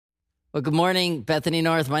Well, good morning, Bethany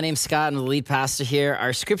North. My name's Scott. I'm the lead pastor here.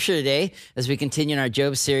 Our scripture today, as we continue in our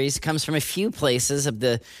Job series, comes from a few places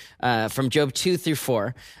from Job 2 through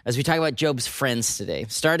 4, as we talk about Job's friends today.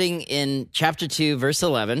 Starting in chapter 2, verse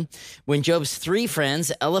 11, when Job's three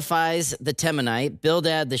friends, Eliphaz the Temanite,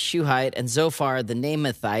 Bildad the Shuhite, and Zophar the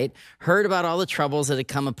Naamathite, heard about all the troubles that had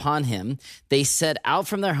come upon him, they set out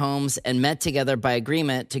from their homes and met together by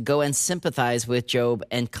agreement to go and sympathize with Job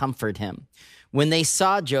and comfort him. When they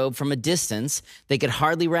saw Job from a distance, they could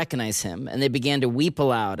hardly recognize him, and they began to weep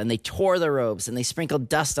aloud, and they tore their robes, and they sprinkled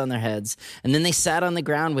dust on their heads. And then they sat on the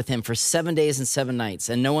ground with him for 7 days and 7 nights,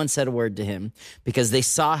 and no one said a word to him, because they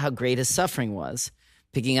saw how great his suffering was.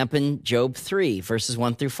 Picking up in Job 3, verses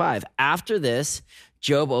 1 through 5. After this,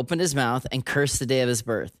 Job opened his mouth and cursed the day of his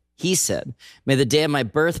birth. He said, "May the day of my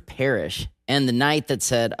birth perish, and the night that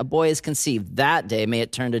said, a boy is conceived, that day may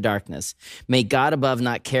it turn to darkness. May God above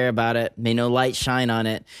not care about it. May no light shine on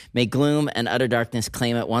it. May gloom and utter darkness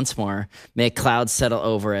claim it once more. May a cloud settle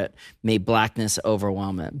over it. May blackness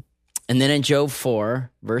overwhelm it." And then in Job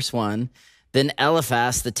 4, verse 1, then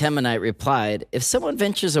Eliphaz the Temanite replied, "If someone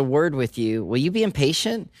ventures a word with you, will you be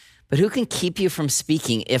impatient? But who can keep you from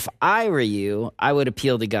speaking? If I were you, I would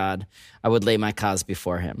appeal to God. I would lay my cause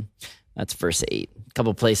before him." That's verse 8. A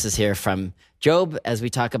couple places here from Job as we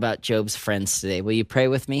talk about Job's friends today. Will you pray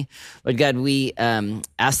with me? Lord God, we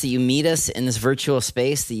ask that you meet us in this virtual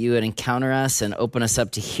space, that you would encounter us and open us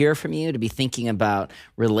up to hear from you, to be thinking about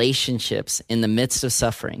relationships in the midst of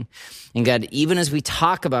suffering. And God, even as we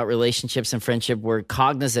talk about relationships and friendship, we're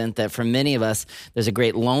cognizant that for many of us, there's a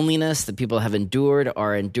great loneliness that people have endured or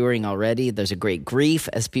are enduring already. There's a great grief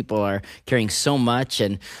as people are carrying so much.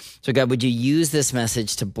 And so God, would you use this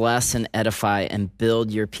message to bless and edify and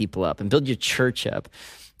build your people up and build your church up,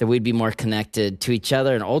 that we'd be more connected to each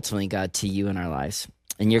other and ultimately, God, to you in our lives.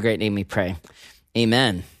 In your great name we pray.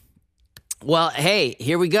 Amen. Well, hey,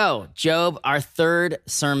 here we go. Job, our third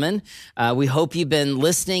sermon. We hope you've been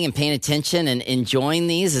listening and paying attention and enjoying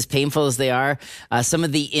these, as painful as they are. Some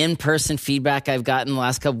of the in-person feedback I've gotten the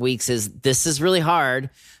last couple weeks is this is really hard,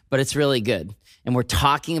 but it's really good. And we're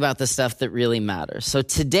talking about the stuff that really matters. So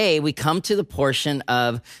today we come to the portion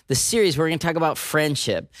of the series where we're going to talk about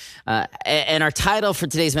friendship. And our title for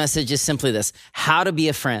today's message is simply this: How to Be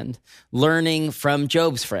a Friend, Learning from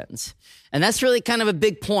Job's Friends. And that's really kind of a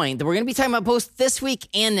big point that we're going to be talking about both this week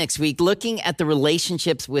and next week, looking at the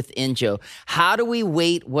relationships within Job. How do we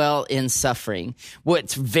wait well in suffering?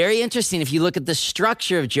 What's very interesting, if you look at the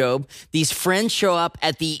structure of Job, these friends show up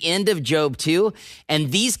at the end of Job 2,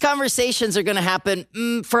 and these conversations are going to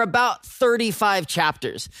happen for about 35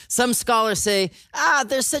 chapters. Some scholars say,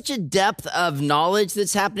 there's such a depth of knowledge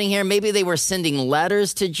that's happening here. Maybe they were sending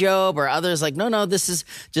letters to Job, or others like, no, this is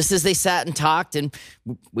just as they sat and talked, and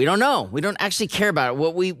we don't know. We don't actually care about it.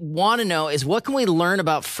 What we want to know is, what can we learn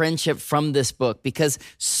about friendship from this book? Because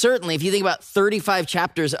certainly, if you think about 35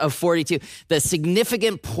 chapters of 42, the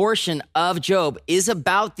significant portion of Job is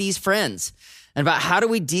about these friends and about how do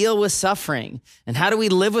we deal with suffering and how do we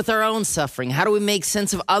live with our own suffering? How do we make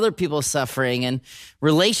sense of other people's suffering and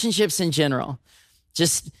relationships in general?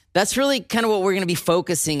 Just that's really kind of what we're going to be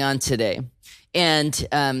focusing on today. And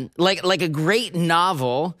like a great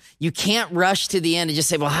novel, you can't rush to the end and just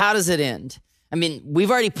say, well, how does it end? I mean, we've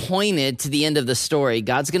already pointed to the end of the story.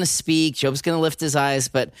 God's going to speak. Job's going to lift his eyes.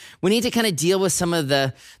 But we need to kind of deal with some of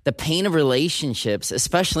the pain of relationships,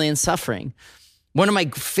 especially in suffering. One of my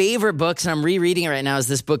favorite books, and I'm rereading it right now, is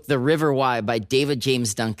this book, The River Why, by David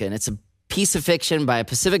James Duncan. It's a piece of fiction by a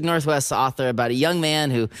Pacific Northwest author about a young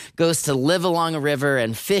man who goes to live along a river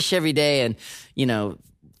and fish every day and,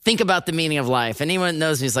 think about the meaning of life. Anyone that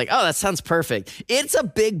knows me is like, oh, that sounds perfect. It's a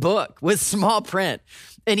big book with small print.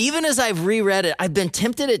 And even as I've reread it, I've been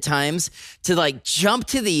tempted at times to jump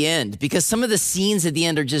to the end because some of the scenes at the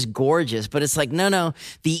end are just gorgeous. But it's like, no,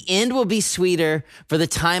 the end will be sweeter for the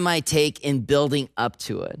time I take in building up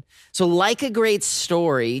to it. So like a great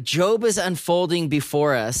story, Job is unfolding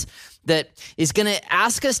before us that is going to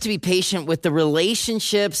ask us to be patient with the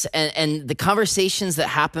relationships and the conversations that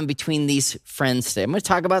happen between these friends today. I'm going to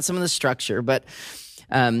talk about some of the structure, but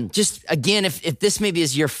just again, if this maybe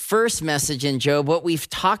is your first message in Job, what we've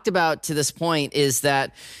talked about to this point is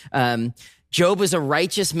that Job is a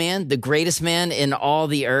righteous man, the greatest man in all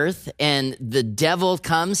the earth, and the devil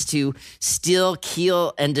comes to steal,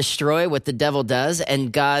 kill, and destroy what the devil does,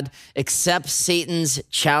 and God accepts Satan's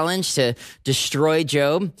challenge to destroy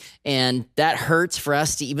Job, and that hurts for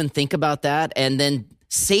us to even think about that, and then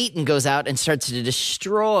Satan goes out and starts to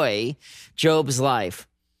destroy Job's life.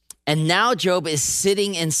 And now Job is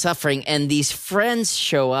sitting in suffering, and these friends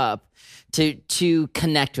show up to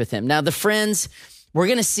connect with him. Now, the friends we're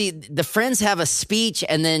going to see the friends have a speech,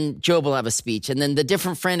 and then Job will have a speech, and then the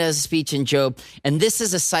different friend has a speech in Job. And this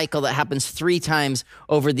is a cycle that happens 3 times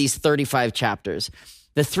over these 35 chapters.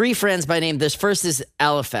 The 3 friends by name, this first is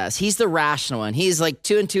Eliphaz. He's the rational one. He's like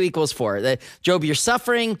 2 and 2 equals 4. Job, you're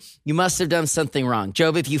suffering. You must have done something wrong.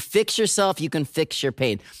 Job, if you fix yourself, you can fix your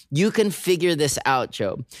pain. You can figure this out,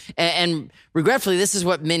 Job. And regretfully, this is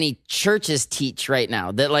what many churches teach right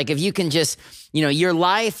now, that like if you can just, your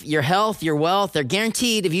life, your health, your wealth, they're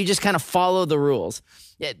guaranteed if you just kind of follow the rules.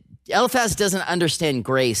 Eliphaz doesn't understand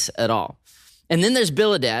grace at all. And then there's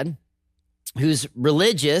Bildad, who's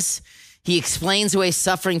religious. He explains away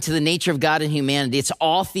suffering to the nature of God and humanity. It's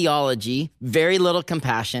all theology, very little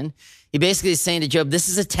compassion. He basically is saying to Job, this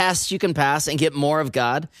is a test you can pass and get more of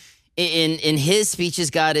God. In his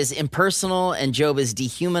speeches, God is impersonal and Job is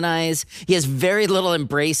dehumanized. He has very little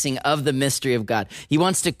embracing of the mystery of God. He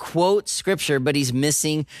wants to quote scripture, but he's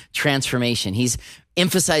missing transformation. He's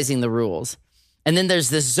emphasizing the rules. And then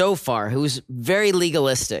there's this Zophar, who's very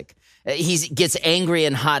legalistic. He gets angry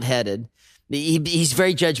and hot-headed. He's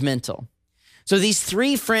very judgmental. So these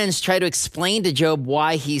 3 friends try to explain to Job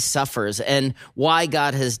why he suffers and why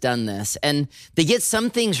God has done this. And they get some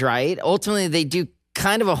things right. Ultimately, they do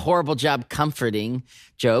kind of a horrible job comforting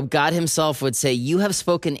Job. God himself would say, you have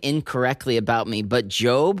spoken incorrectly about me, but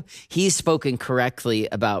Job, he's spoken correctly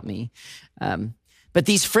about me. But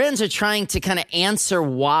these friends are trying to kind of answer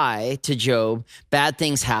why to Job bad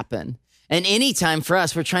things happen. And anytime for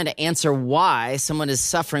us, we're trying to answer why someone is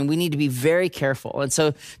suffering, we need to be very careful. And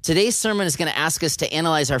so today's sermon is going to ask us to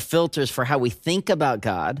analyze our filters for how we think about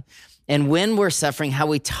God, and when we're suffering, how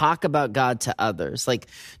we talk about God to others. Like,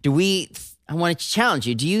 I want to challenge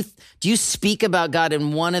you. Do you speak about God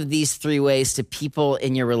in one of these 3 ways to people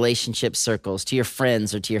in your relationship circles, to your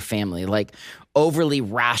friends or to your family? Like overly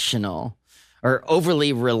rational or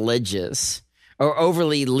overly religious or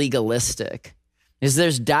overly legalistic? Is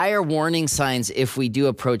there's dire warning signs if we do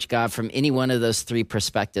approach God from any one of those 3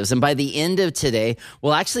 perspectives. And by the end of today,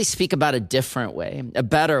 we'll actually speak about a different way, a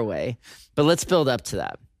better way. But let's build up to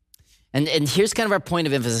that. And here's kind of our point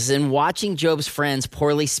of emphasis. In watching Job's friends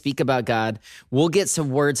poorly speak about God, we'll get some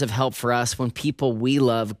words of help for us when people we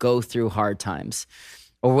love go through hard times,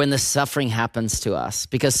 or when the suffering happens to us,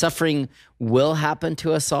 because suffering will happen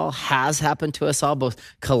to us all, has happened to us all, both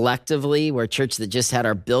collectively. We're a church that just had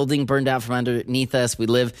our building burned out from underneath us. We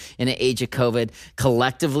live in an age of COVID.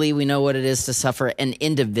 Collectively, we know what it is to suffer, and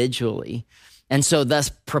individually. And so thus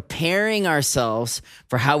preparing ourselves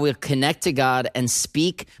for how we'll connect to God and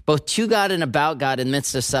speak both to God and about God in the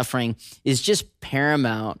midst of suffering is just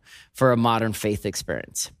paramount for a modern faith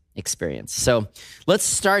experience. So let's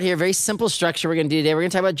start here. Very simple structure we're going to do today. We're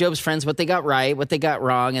going to talk about Job's friends, what they got right, what they got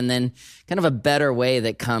wrong, and then kind of a better way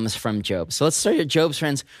that comes from Job. So let's start at Job's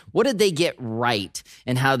friends. What did they get right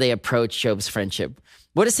in how they approach Job's friendship?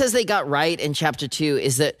 What it says they got right in chapter 2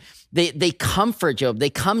 is that they comfort Job. They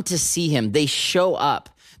come to see him. They show up.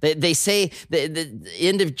 They say, the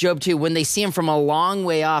end of Job 2, when they see him from a long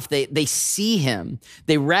way off, they see him,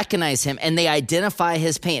 they recognize him, and they identify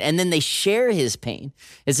his pain, and then they share his pain.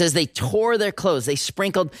 It says they tore their clothes. They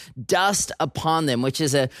sprinkled dust upon them, which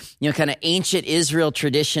is a kind of ancient Israel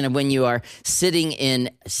tradition of when you are sitting in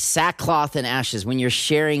sackcloth and ashes, when you're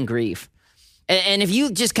sharing grief. And if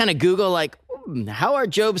you just kind of Google, like, how are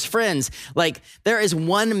Job's friends? Like, there is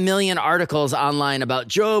 1 million articles online about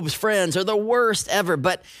Job's friends are the worst ever.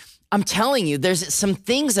 But I'm telling you, there's some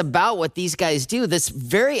things about what these guys do that's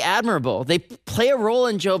very admirable. They play a role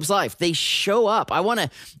in Job's life. They show up. I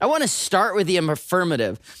want to start with the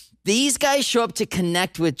affirmative. These guys show up to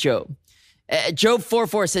connect with Job. Job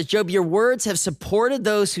 4:4 says, Job, your words have supported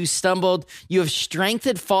those who stumbled. You have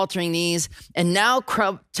strengthened faltering knees. And now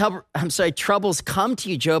troubles come to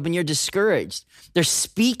you, Job, and you're discouraged. They're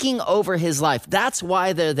speaking over his life. That's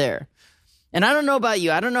why they're there. And I don't know about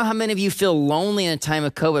you. I don't know how many of you feel lonely in a time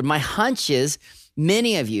of COVID. My hunch is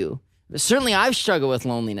many of you, certainly I've struggled with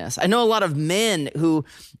loneliness. I know a lot of men who,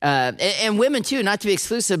 and women too, not to be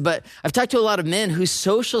exclusive, but I've talked to a lot of men whose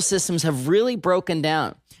social systems have really broken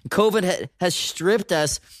down. COVID has stripped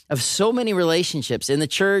us of so many relationships in the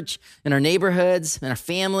church, in our neighborhoods, in our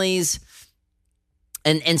families.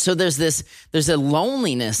 And so there's a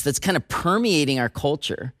loneliness that's kind of permeating our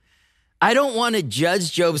culture. I don't want to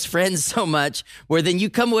judge Job's friends so much where then you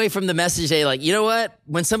come away from the message today like, you know what?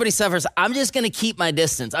 When somebody suffers, I'm just going to keep my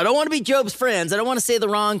distance. I don't want to be Job's friends. I don't want to say the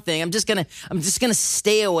wrong thing. I'm just going to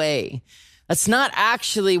stay away. That's not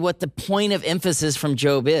actually what the point of emphasis from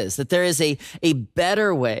Job is, that there is a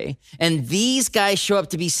better way. And these guys show up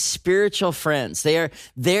to be spiritual friends. They are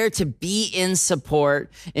there to be in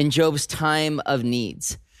support in Job's time of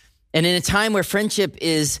needs. And in a time where friendship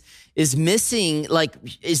is missing, like,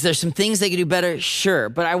 is there some things they could do better? Sure.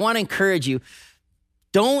 But I want to encourage you,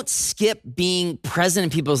 don't skip being present in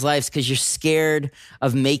people's lives because you're scared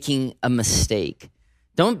of making a mistake.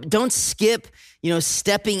 Don't skip,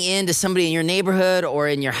 stepping into somebody in your neighborhood or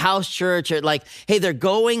in your house church, or like, hey, they're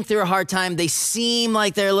going through a hard time. They seem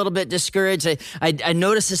like they're a little bit discouraged. I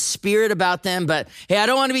notice a spirit about them, but hey, I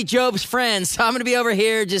don't want to be Job's friend, so I'm going to be over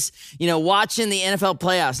here just, watching the NFL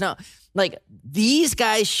playoffs. No, like, these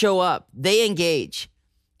guys show up, they engage.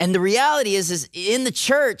 And the reality is in the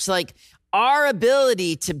church, like, our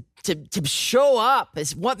ability to show up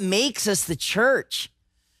is what makes us the church.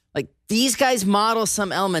 Like, these guys model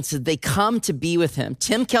some elements that they come to be with him.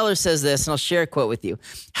 Tim Keller says this, and I'll share a quote with you.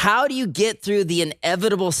 How do you get through the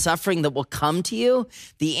inevitable suffering that will come to you?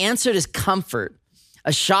 The answer is comfort.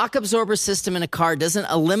 A shock absorber system in a car doesn't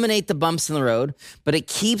eliminate the bumps in the road, but it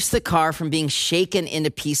keeps the car from being shaken into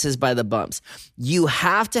pieces by the bumps. You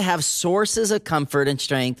have to have sources of comfort and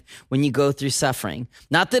strength when you go through suffering.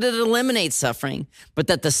 Not that it eliminates suffering, but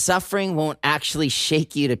that the suffering won't actually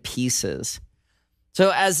shake you to pieces.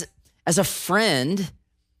 So as a friend,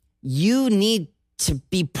 you need to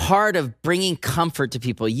be part of bringing comfort to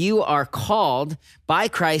people. You are called by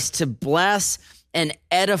Christ to bless and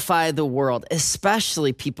edify the world,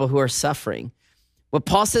 especially people who are suffering. What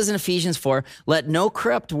Paul says in Ephesians 4, let no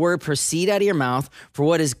corrupt word proceed out of your mouth, for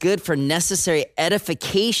what is good for necessary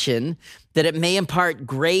edification, that it may impart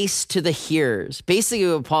grace to the hearers.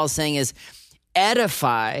 Basically, what Paul's saying is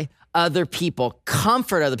edify other people,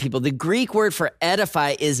 comfort other people. The Greek word for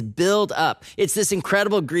edify is build up. It's this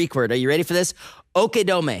incredible Greek word. Are you ready for this?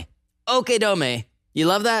 Okedome. Okedome. You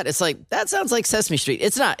love that? It's like, that sounds like Sesame Street.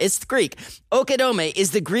 It's not. It's the Greek. Okedome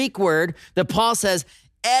is the Greek word that Paul says,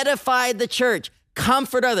 edify the church,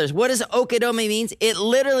 comfort others. What does okedome means? It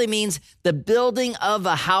literally means the building of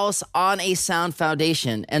a house on a sound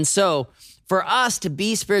foundation. And so for us to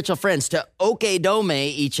be spiritual friends, to okedome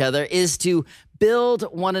each other, is to build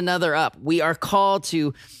one another up. We are called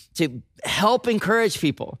to help encourage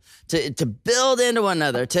people, to build into one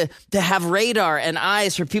another, to have radar and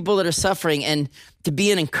eyes for people that are suffering, and to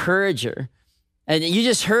be an encourager. And you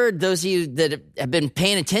just heard, those of you that have been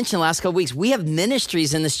paying attention the last couple of weeks, we have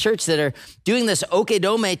ministries in this church that are doing this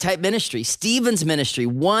okedome type ministry, Stephen's ministry,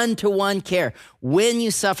 one-to-one care. When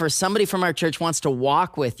you suffer, somebody from our church wants to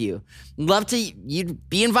walk with you. Love to you'd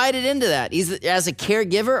be invited into that, either as a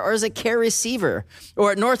caregiver or as a care receiver.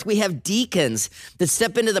 Or at North, we have deacons that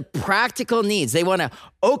step into the practical needs. They want to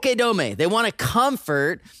okedome. They want to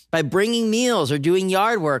comfort by bringing meals or doing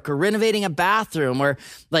yard work or renovating a bathroom, or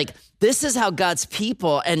like, this is how God's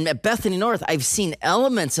people, and at Bethany North, I've seen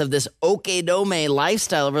elements of this okedome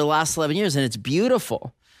lifestyle over the last 11 years, and it's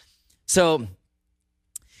beautiful. So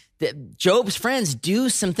Job's friends do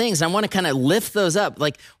some things. I want to kind of lift those up.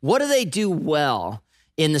 Like, what do they do well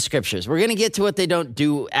in the scriptures? We're going to get to what they don't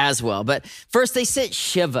do as well. But first, they sit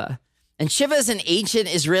Shiva. And Shiva is an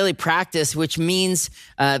ancient Israeli practice, which means,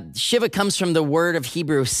 Shiva comes from the word of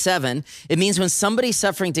Hebrew 7. It means when somebody's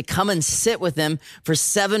suffering, to come and sit with them for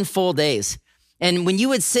 7 full days. And when you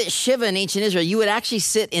would sit Shiva in ancient Israel, you would actually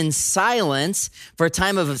sit in silence for a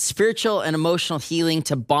time of spiritual and emotional healing,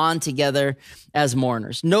 to bond together as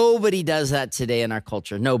mourners. Nobody does that today in our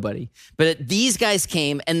culture, nobody. But these guys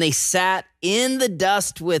came and they sat in the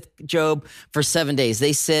dust with Job for 7 days.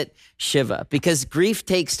 They sit Shiva because grief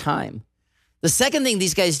takes time. The second thing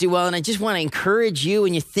these guys do well, and I just want to encourage you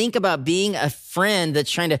when you think about being a friend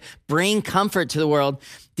that's trying to bring comfort to the world,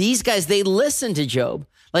 these guys, they listen to Job.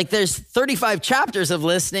 Like, there's 35 chapters of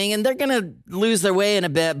listening, and they're going to lose their way in a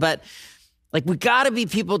bit, but like, we got to be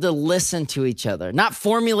people to listen to each other, not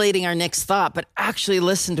formulating our next thought, but actually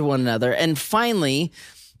listen to one another. And finally,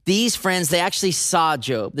 these friends, they actually saw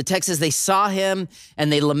Job. The text says they saw him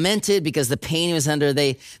and they lamented because the pain he was under.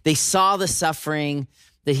 They saw the suffering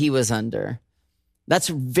that he was under. That's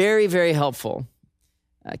very, very helpful.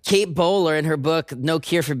 Kate Bowler, in her book, No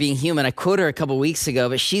Cure for Being Human, I quoted her a couple weeks ago,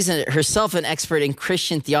 but she's herself an expert in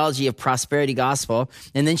Christian theology of prosperity gospel.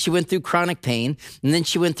 And then she went through chronic pain, and then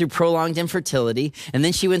she went through prolonged infertility, and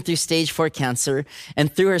then she went through stage 4 cancer.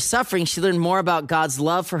 And through her suffering, she learned more about God's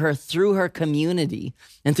love for her through her community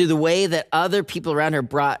and through the way that other people around her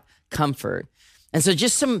brought comfort. And so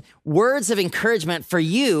just some words of encouragement for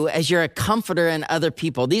you as you're a comforter in other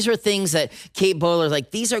people. These are things that Kate Bowler's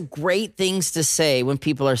like, these are great things to say when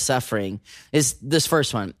people are suffering. Is this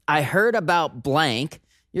first one. I heard about blank,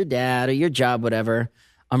 your dad or your job, whatever.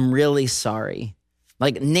 I'm really sorry.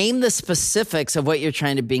 Like, name the specifics of what you're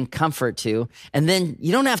trying to bring comfort to. And then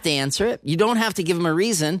you don't have to answer it. You don't have to give them a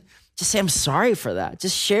reason. Just say, I'm sorry for that.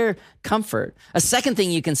 Just share comfort. A second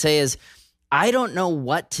thing you can say is, I don't know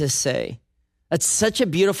what to say. That's such a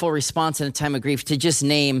beautiful response in a time of grief to just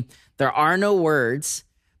name, there are no words,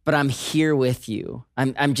 but I'm here with you.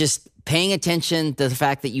 I'm just paying attention to the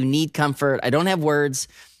fact that you need comfort. I don't have words,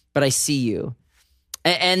 but I see you.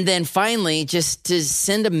 And then finally, just to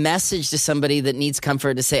send a message to somebody that needs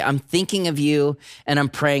comfort, to say, I'm thinking of you and I'm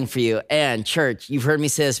praying for you. And church, you've heard me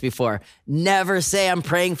say this before. Never say I'm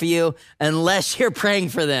praying for you unless you're praying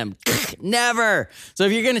for them. Never. So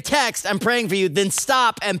if you're going to text, I'm praying for you, then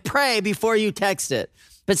stop and pray before you text it.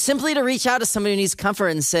 But simply to reach out to somebody who needs comfort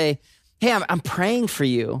and say, hey, I'm praying for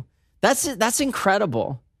you. That's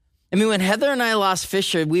incredible. I mean, when Heather and I lost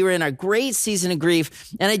Fisher, we were in a great season of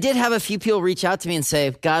grief, and I did have a few people reach out to me and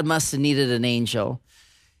say, God must have needed an angel.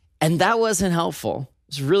 And that wasn't helpful.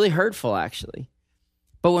 It was really hurtful, actually.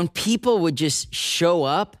 But when people would just show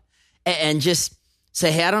up and just say,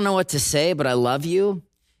 hey, I don't know what to say, but I love you.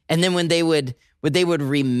 And then when they would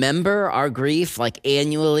remember our grief, like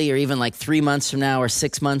annually or even like 3 months from now or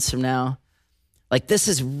 6 months from now, like this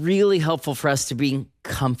is really helpful for us to be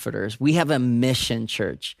comforters. We have a mission,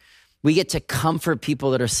 church. We get to comfort people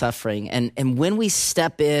that are suffering. And when we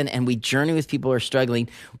step in and we journey with people who are struggling,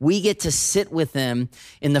 we get to sit with them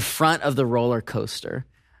in the front of the roller coaster.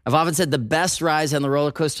 I've often said the best rides on the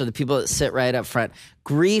roller coaster are the people that sit right up front.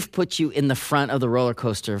 Grief puts you in the front of the roller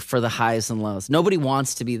coaster for the highs and lows. Nobody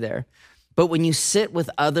wants to be there. But when you sit with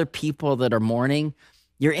other people that are mourning,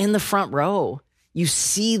 you're in the front row. You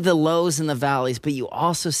see the lows and the valleys, but you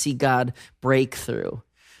also see God break through.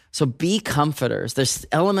 So be comforters. There's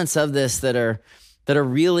elements of this that are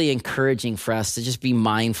really encouraging for us to just be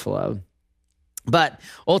mindful of. But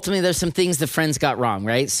ultimately, there's some things the friends got wrong,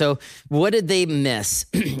 right? So what did they miss?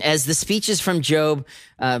 As the speeches from Job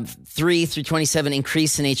 3 through 27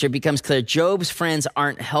 increase in nature, it becomes clear Job's friends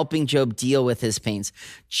aren't helping Job deal with his pains.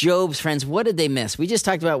 Job's friends, what did they miss? We just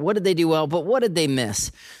talked about what did they do well, but what did they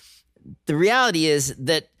miss? The reality is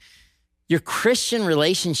that your Christian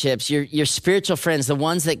relationships, your spiritual friends, the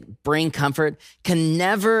ones that bring comfort, can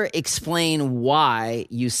never explain why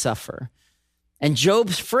you suffer. And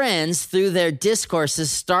Job's friends, through their discourses,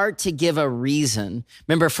 start to give a reason.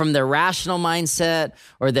 Remember, from their rational mindset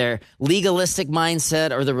or their legalistic mindset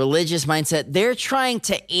or the religious mindset, they're trying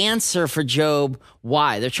to answer for Job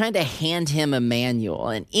why. They're trying to hand him a manual.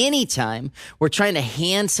 And anytime we're trying to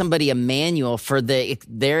hand somebody a manual for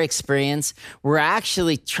their experience, we're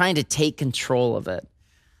actually trying to take control of it.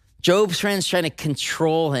 Job's friends trying to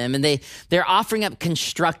control him, and they're offering up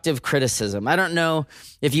constructive criticism. I don't know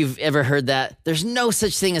if you've ever heard that. There's no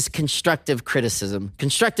such thing as constructive criticism.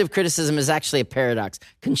 Constructive criticism is actually a paradox.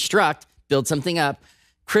 Construct, build something up.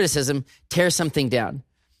 Criticism, tear something down.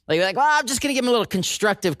 Like, you're like, well, I'm just going to give them a little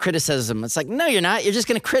constructive criticism. It's like, no, you're not. You're just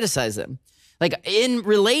going to criticize them. Like in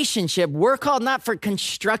relationship, we're called not for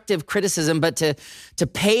constructive criticism, but to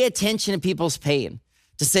pay attention to people's pain.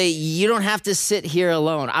 To say, you don't have to sit here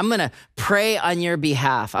alone. I'm going to pray on your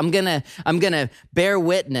behalf. I'm going to bear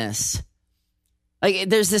witness. Like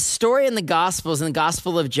there's this story in the Gospels, in the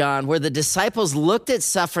Gospel of John, where the disciples looked at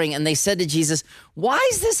suffering and they said to Jesus, why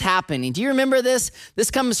is this happening? Do you remember this?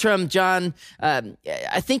 This comes from John,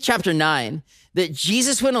 I think chapter 9, that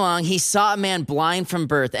Jesus went along, he saw a man blind from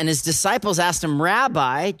birth, and his disciples asked him,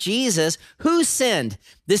 Rabbi, Jesus, who sinned,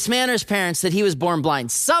 this man or his parents, that he was born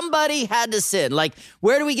blind? Somebody had to sin. Like,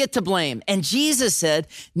 where do we get to blame? And Jesus said,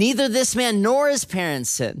 neither this man nor his parents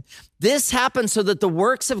sinned. This happened so that the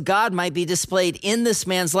works of God might be displayed in this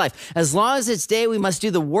man's life. As long as it's day, we must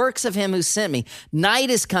do the works of him who sent me. Night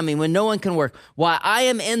is coming when no one can work. While I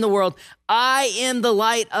am in the world, I am the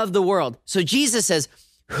light of the world. So Jesus says,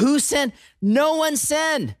 who sinned? No one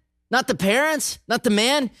sinned. Not the parents, not the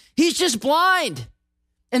man. He's just blind.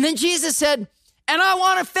 And then Jesus said, and I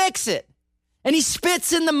want to fix it. And he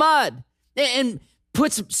spits in the mud and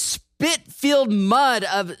puts spit-filled mud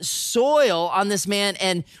of soil on this man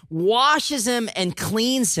and washes him and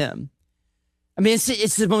cleans him. I mean,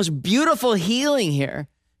 it's the most beautiful healing here.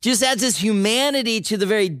 Just adds this humanity to the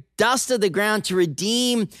very dust of the ground to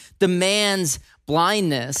redeem the man's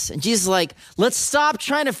blindness. And Jesus is like, let's stop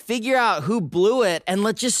trying to figure out who blew it and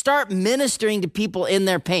let's just start ministering to people in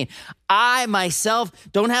their pain. I myself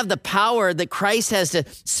don't have the power that Christ has to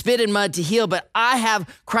spit in mud to heal, but I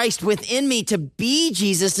have Christ within me to be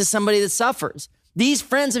Jesus to somebody that suffers. These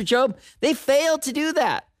friends of Job, they failed to do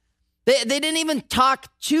that. They didn't even talk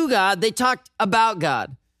to God. They talked about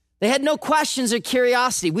God. They had no questions or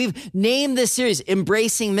curiosity. We've named this series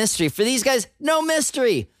Embracing Mystery. For these guys, no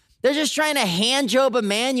mystery. They're just trying to hand Job a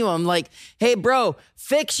manual. I'm like, hey, bro,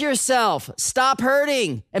 fix yourself. Stop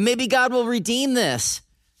hurting. And maybe God will redeem this.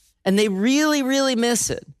 And they really, really miss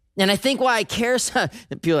it. And I think why I care so,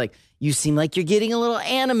 people are like, you seem like you're getting a little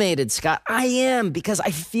animated, Scott. I am, because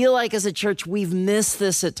I feel like as a church, we've missed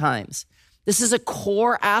this at times. This is a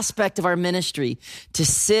core aspect of our ministry, to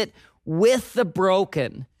sit with the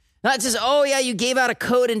broken. Not just, oh yeah, you gave out a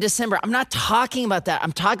code in December. I'm not talking about that.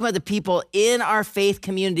 I'm talking about the people in our faith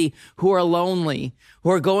community who are lonely, who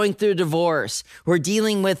are going through divorce, who are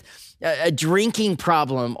dealing with a drinking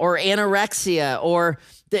problem or anorexia, or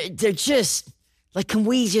they're just like, can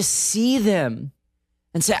we just see them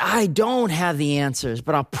and say, I don't have the answers,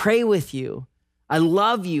 but I'll pray with you. I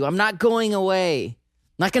love you. I'm not going away.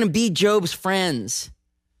 I'm not going to be Job's friends.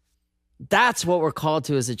 That's what we're called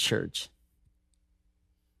to as a church.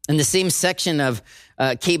 In the same section of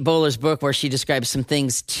Kate Bowler's book where she describes some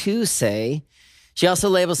things to say, she also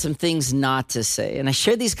labels some things not to say. And I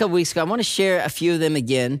shared these a couple weeks ago. I want to share a few of them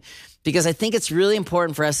again because I think it's really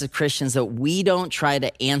important for us as Christians that we don't try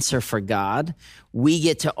to answer for God. We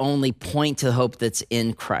get to only point to the hope that's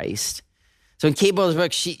in Christ. So in Kate Bowler's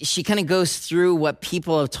book, she kind of goes through what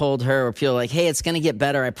people have told her, or people are like, hey, it's going to get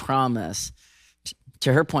better, I promise.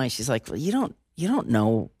 To her point, she's like, well, you don't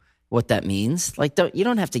know what that means. Like, you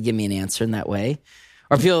don't have to give me an answer in that way.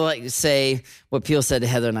 Or people like say what people said to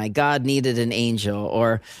Heather and I, God needed an angel,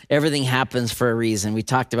 or everything happens for a reason. We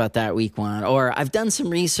talked about that week one. Or I've done some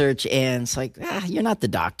research and it's like, you're not the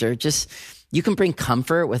doctor. Just, you can bring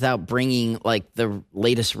comfort without bringing like the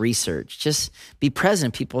latest research. Just be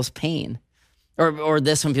present in people's pain. Or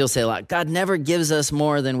this one, people say a lot, God never gives us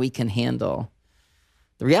more than we can handle.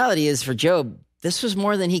 The reality is for Job, this was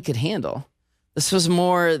more than he could handle. This was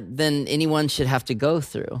more than anyone should have to go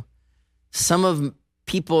through. Some of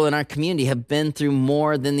people in our community have been through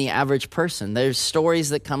more than the average person. There's stories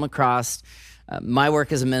that come across my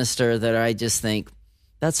work as a minister that I just think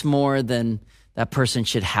that's more than that person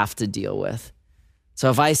should have to deal with. So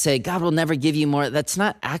if I say, God will never give you more, that's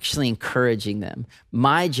not actually encouraging them.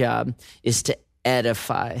 My job is to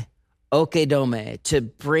edify, okedome, to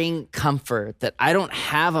bring comfort that I don't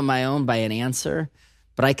have on my own by an answer,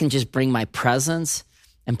 but I can just bring my presence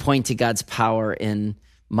and point to God's power in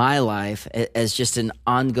my life as just an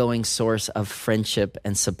ongoing source of friendship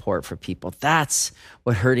and support for people. That's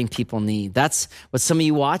what hurting people need. That's what some of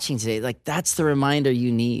you watching today, like that's the reminder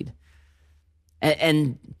you need.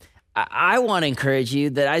 And I want to encourage you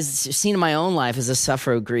that I've seen in my own life as a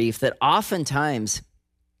sufferer of grief, that oftentimes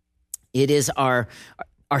it is our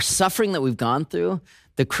suffering that we've gone through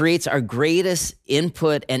that creates our greatest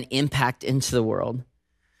input and impact into the world.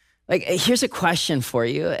 Like, here's a question for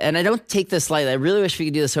you, and I don't take this lightly. I really wish we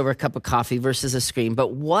could do this over a cup of coffee versus a screen,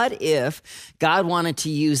 but what if God wanted to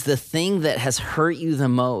use the thing that has hurt you the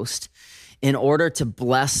most in order to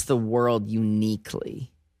bless the world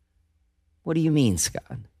uniquely? What do you mean,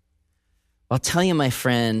 Scott? I'll tell you, my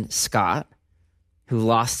friend Scott, who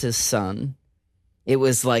lost his son. It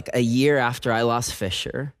was like a year after I lost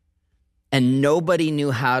Fisher, and nobody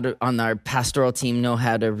knew how to, on our pastoral team, know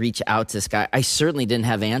how to reach out to this guy. I certainly didn't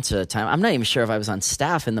have an answer at the time. I'm not even sure if I was on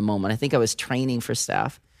staff in the moment. I think I was training for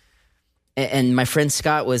staff. And my friend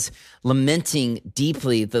Scott was lamenting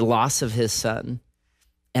deeply the loss of his son,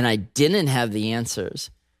 and I didn't have the answers.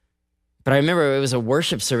 But I remember it was a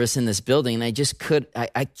worship service in this building, and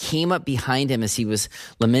I came up behind him as he was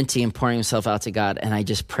lamenting and pouring himself out to God, and I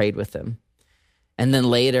just prayed with him. And then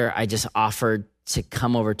later, I just offered to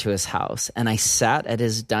come over to his house, and I sat at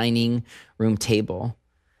his dining room table,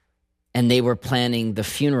 and they were planning the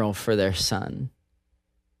funeral for their son.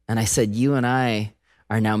 And I said, you and I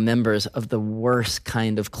are now members of the worst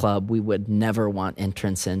kind of club we would never want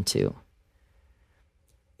entrance into.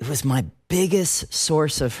 It was my biggest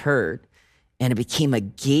source of hurt, and it became a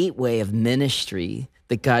gateway of ministry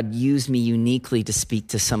that God used me uniquely to speak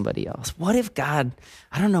to somebody else. What if God,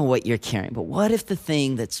 I don't know what you're carrying, but what if the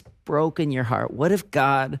thing that's broken your heart, what if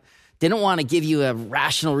God didn't want to give you a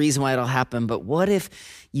rational reason why it'll happen, but what if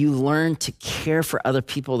you learn to care for other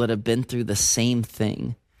people that have been through the same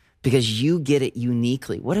thing because you get it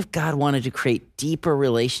uniquely? What if God wanted to create deeper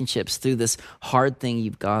relationships through this hard thing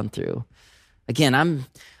you've gone through? Again, I'm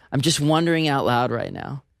just wondering out loud right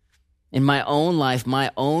now. In my own life,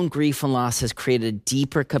 my own grief and loss has created a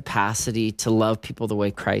deeper capacity to love people the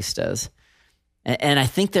way Christ does. And I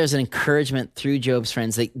think there's an encouragement through Job's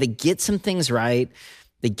friends. They get some things right,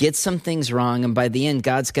 they get some things wrong, and by the end,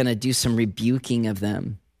 God's going to do some rebuking of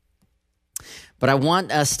them. But I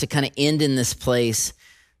want us to kind of end in this place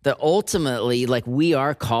that ultimately, like, we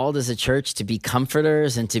are called as a church to be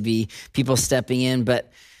comforters and to be people stepping in,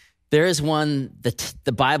 but there is one that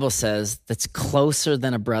the Bible says that's closer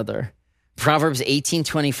than a brother. Proverbs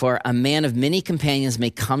 18:24, a man of many companions may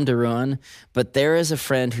come to ruin, but there is a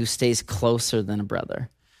friend who stays closer than a brother.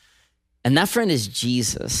 And that friend is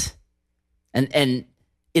Jesus. And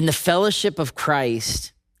in the fellowship of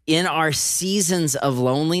Christ, in our seasons of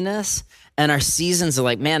loneliness and our seasons of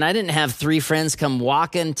like, man, I didn't have 3 friends come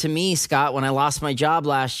walking to me, Scott, when I lost my job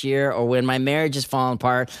last year or when my marriage is falling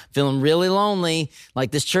apart, feeling really lonely,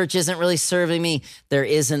 like this church isn't really serving me. There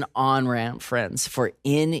is an on-ramp, friends, for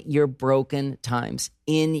in your broken times,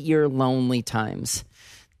 in your lonely times,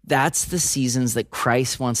 that's the seasons that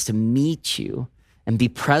Christ wants to meet you and be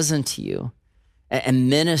present to you and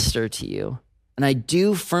minister to you. And I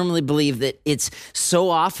do firmly believe that it's so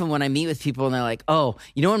often when I meet with people and they're like, oh,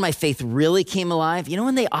 you know when my faith really came alive? You know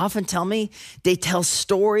when they often tell me? They tell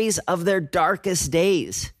stories of their darkest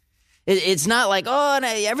days. It's not like, oh, and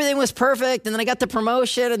everything was perfect, and then I got the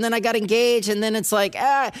promotion, and then I got engaged, and then it's like,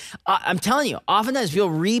 I'm telling you, oftentimes people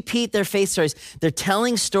repeat their faith stories. They're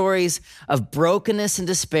telling stories of brokenness and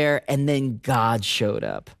despair, and then God showed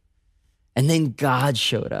up. And then God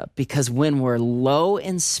showed up, because when we're low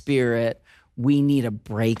in spirit, we need a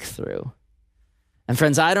breakthrough. And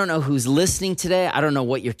friends, I don't know who's listening today. I don't know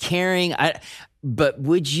what you're carrying. But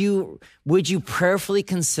would you prayerfully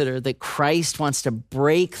consider that Christ wants to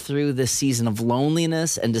break through this season of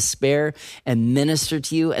loneliness and despair and minister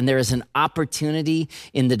to you? And there is an opportunity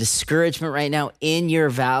in the discouragement right now in your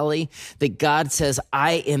valley that God says,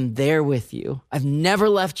 I am there with you. I've never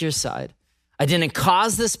left your side. I didn't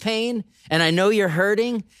cause this pain, and I know you're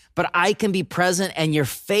hurting, but I can be present, and your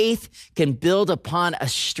faith can build upon a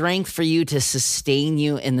strength for you to sustain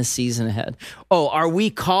you in the season ahead. Oh, are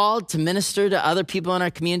we called to minister to other people in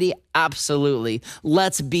our community? Absolutely.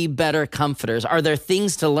 Let's be better comforters. Are there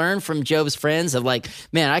things to learn from Job's friends of like,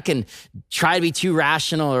 man, I can try to be too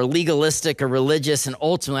rational or legalistic or religious, and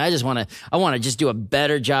ultimately I want to just do a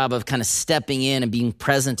better job of kind of stepping in and being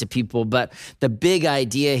present to people. But the big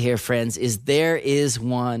idea here, friends, is there is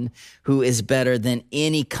one who is better than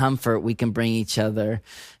any comfort we can bring each other,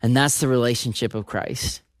 and that's the relationship of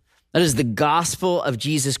Christ. That is the gospel of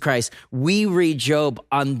Jesus Christ. We read Job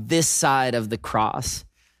on this side of the cross.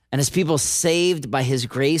 And as people saved by his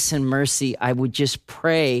grace and mercy, I would just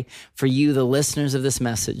pray for you, the listeners of this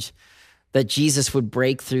message, that Jesus would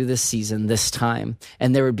break through this season, this time,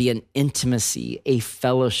 and there would be an intimacy, a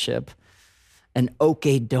fellowship, an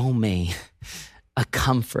okedome, a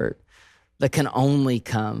comfort that can only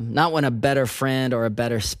come, not when a better friend or a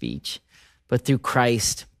better speech, but through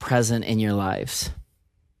Christ present in your lives.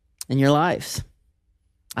 In your lives.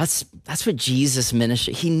 That's what Jesus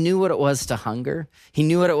ministered. He knew what it was to hunger. He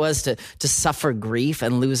knew what it was to suffer grief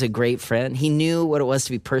and lose a great friend. He knew what it was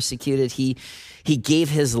to be persecuted. He gave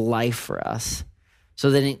his life for us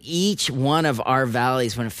so that in each one of our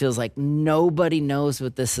valleys, when it feels like nobody knows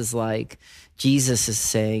what this is like, Jesus is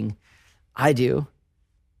saying, I do,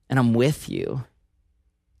 and I'm with you.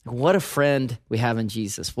 What a friend we have in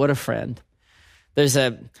Jesus. What a friend. There's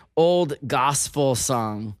an old gospel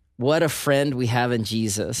song, what a friend we have in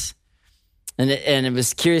Jesus. And it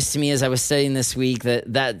was curious to me as I was studying this week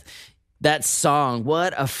that song,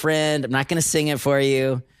 what a friend, I'm not going to sing it for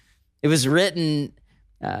you. It was written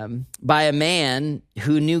by a man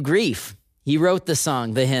who knew grief. He wrote the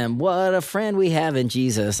song, the hymn, what a friend we have in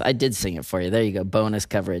Jesus. I did sing it for you. There you go, bonus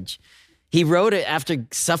coverage. He wrote it after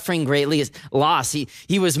suffering greatly loss.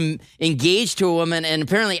 He was engaged to a woman, and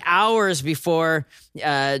apparently hours before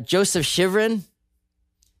Joseph Chivrin,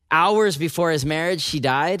 hours before his marriage, she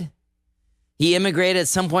died. He immigrated at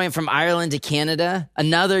some point from Ireland to Canada.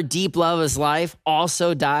 Another deep love of his life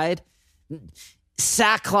also died.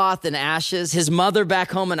 Sackcloth and ashes. His mother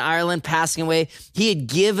back home in Ireland passing away. He had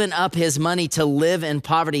given up his money to live in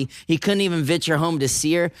poverty. He couldn't even venture home to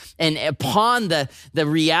see her. And upon the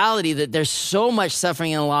reality that there's so much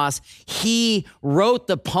suffering and loss, he wrote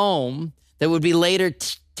the poem that would be later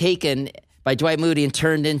taken by Dwight Moody and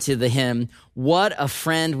turned into the hymn, what a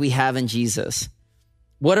friend we have in Jesus.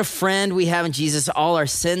 What a friend we have in Jesus, all our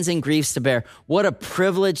sins and griefs to bear. What a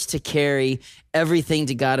privilege to carry everything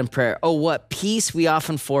to God in prayer. Oh, what peace we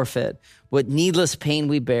often forfeit. What needless pain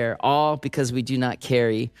we bear, all because we do not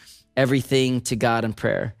carry everything to God in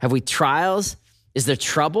prayer. Have we trials? Is there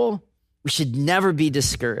trouble? We should never be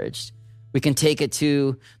discouraged. We can take it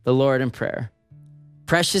to the Lord in prayer.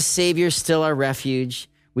 Precious Savior, still our refuge.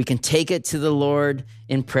 We can take it to the Lord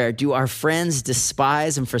in prayer. Do our friends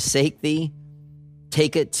despise and forsake thee?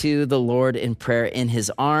 Take it to the Lord in prayer. In his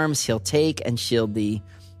arms he'll take and shield thee.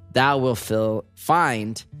 Thou wilt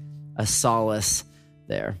find a solace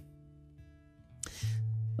there.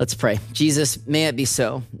 Let's pray. Jesus, may it be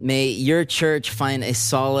so. May your church find a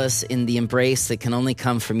solace in the embrace that can only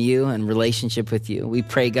come from you and relationship with you. We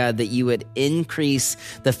pray, God, that you would increase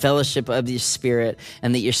the fellowship of your Spirit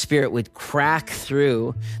and that your Spirit would crack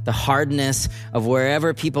through the hardness of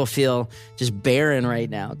wherever people feel just barren right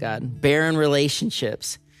now, God. Barren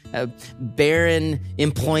relationships, barren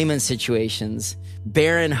employment situations,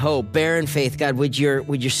 barren hope, barren faith. God, would your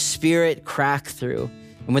Spirit crack through?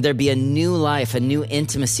 And would there be a new life, a new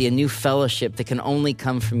intimacy, a new fellowship that can only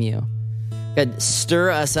come from you? God,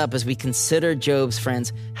 stir us up as we consider Job's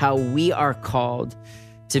friends, how we are called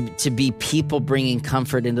to be people bringing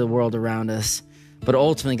comfort into the world around us. But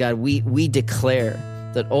ultimately, God, we declare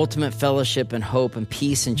that ultimate fellowship and hope and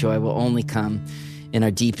peace and joy will only come in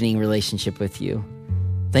our deepening relationship with you.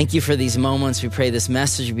 Thank you for these moments. We pray this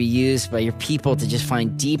message will be used by your people to just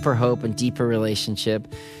find deeper hope and deeper relationship.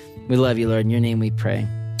 We love you, Lord. In your name we pray.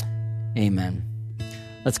 Amen.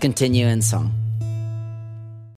 Let's continue in song.